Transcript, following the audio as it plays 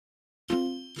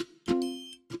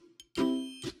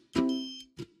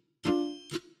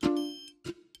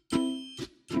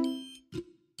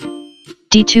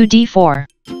d2 d4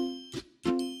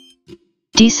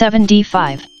 d7 d5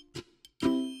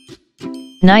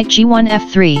 knight g1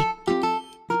 f3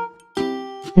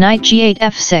 knight g8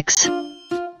 f6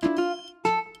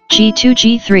 g2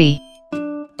 g3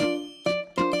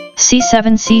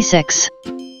 c7 c6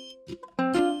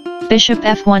 bishop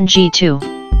f1 g2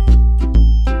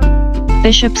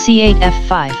 bishop c8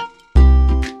 f5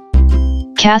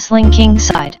 castling king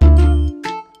side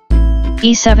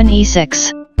e7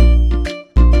 e6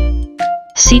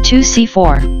 c2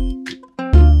 c4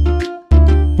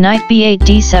 knight b8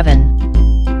 d7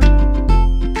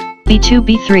 b2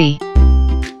 b3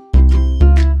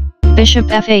 bishop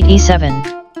f8 e7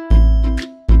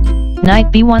 knight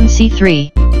b1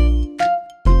 c3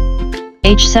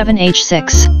 h7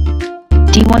 h6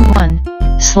 d11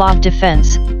 Slav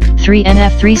defense 3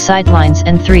 nf3 sidelines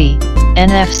and 3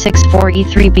 nf6 4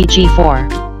 e3 bg4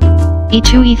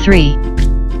 e2 e3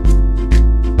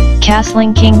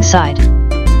 castling king side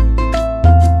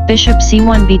bishop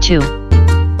c1 b2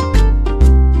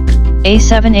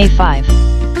 a7 a5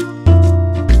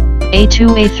 a2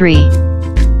 a3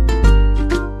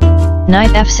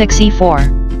 knight f6 e4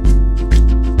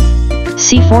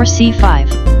 c4 c5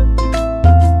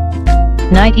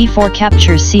 knight e4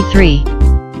 captures c3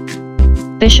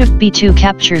 bishop b2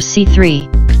 captures c3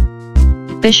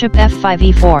 bishop f5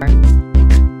 e4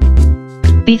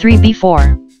 b3 b4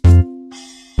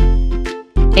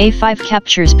 a5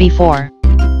 captures b4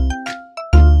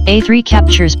 a3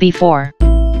 captures b4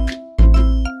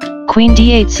 queen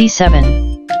d8 c7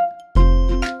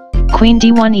 queen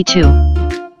d1 e2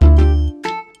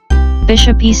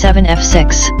 bishop e7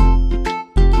 f6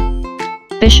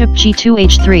 bishop g2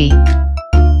 h3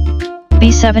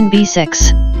 b7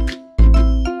 b6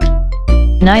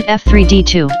 knight f3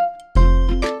 d2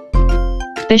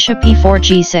 bishop e4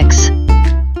 g6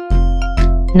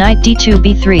 knight d2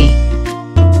 b3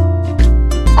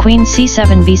 queen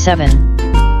c7 b7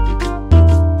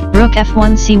 rook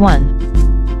f1 c1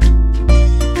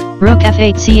 rook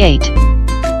f8 c8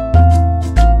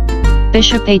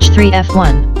 bishop h3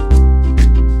 f1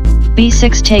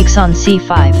 b6 takes on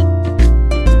c5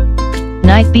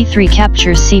 knight b3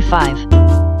 captures c5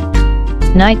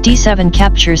 knight d7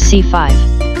 captures c5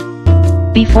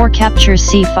 b4 captures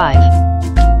c5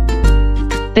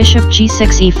 bishop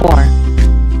g6 e4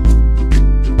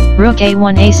 rook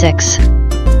a1 a6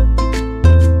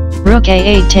 rook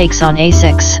a8 takes on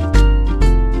a6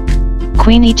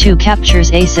 queen e2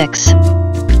 captures a6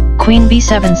 queen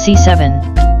b7 c7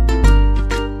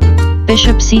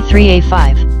 bishop c3 a5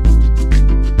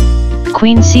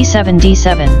 queen c7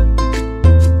 d7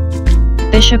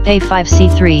 bishop a5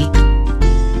 c3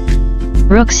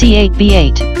 rook c8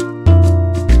 b8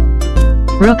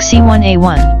 rook c1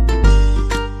 a1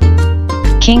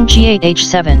 king g8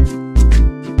 h7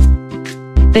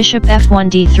 bishop f1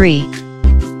 d3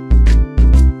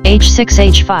 h6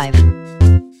 h5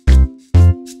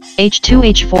 h2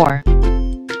 h4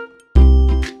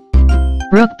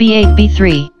 rook b8 b3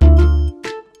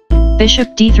 bishop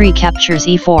d3 captures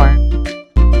e4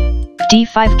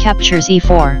 d5 captures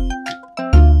e4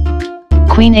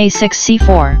 queen a6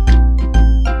 c4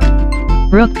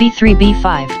 rook b3 b5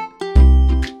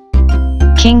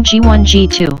 king g1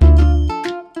 g2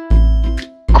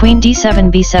 queen d7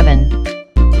 b7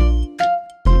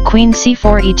 queen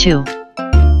c4 e2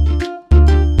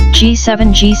 g7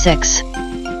 g6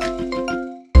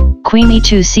 queen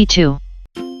e2 c2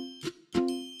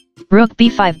 rook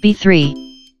b5 b3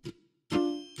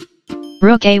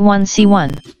 rook a1 c1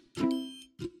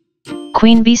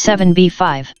 queen b7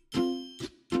 b5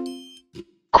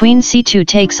 queen c2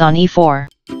 takes on e4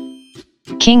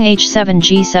 king h7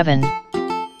 g7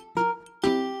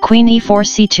 queen e4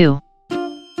 c2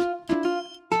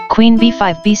 queen b5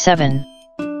 b7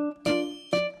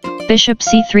 bishop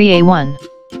c3 a1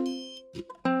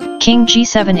 king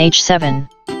g7 h7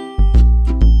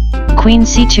 queen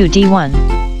c2 d1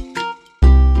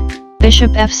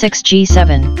 bishop f6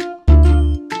 g7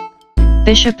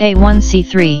 bishop a1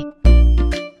 c3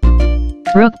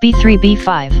 rook b3 b5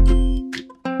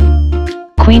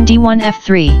 queen d1 f3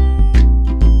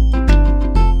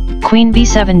 queen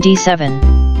b7 d7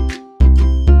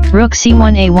 rook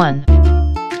c1 a1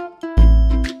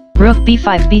 rook b5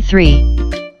 b3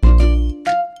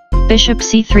 bishop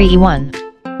c3 e1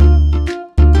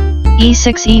 e6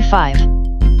 e5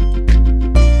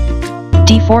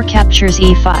 d4 captures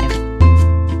e5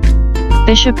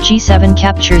 bishop g7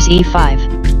 captures e5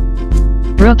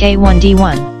 rook a1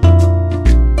 d1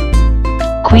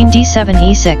 queen d7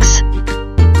 e6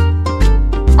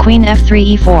 queen f3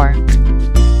 e4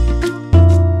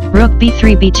 rook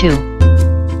b3 b2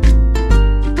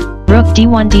 rook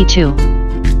d1 d2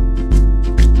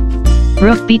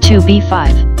 Rook b2 b5.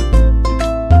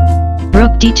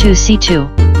 Rook d2 c2.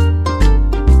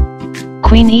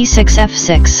 Queen e6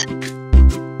 f6.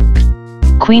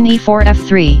 Queen e4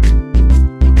 f3.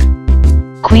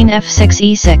 Queen f6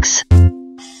 e6.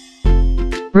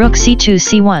 Rook c2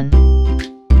 c1.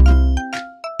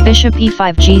 Bishop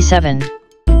e5 g7.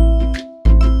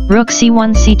 Rook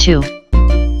c1 c2.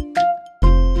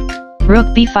 Rook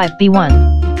b5 b1.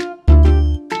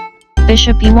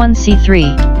 Bishop e1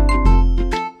 c3.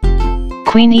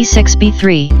 Queen e6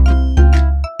 b3.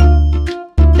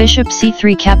 Bishop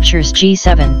c3 captures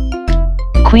g7.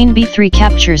 Queen b3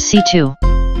 captures c2.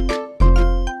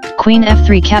 Queen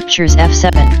f3 captures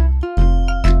f7.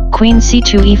 Queen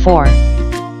c2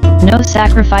 e4. No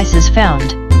sacrifices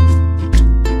found.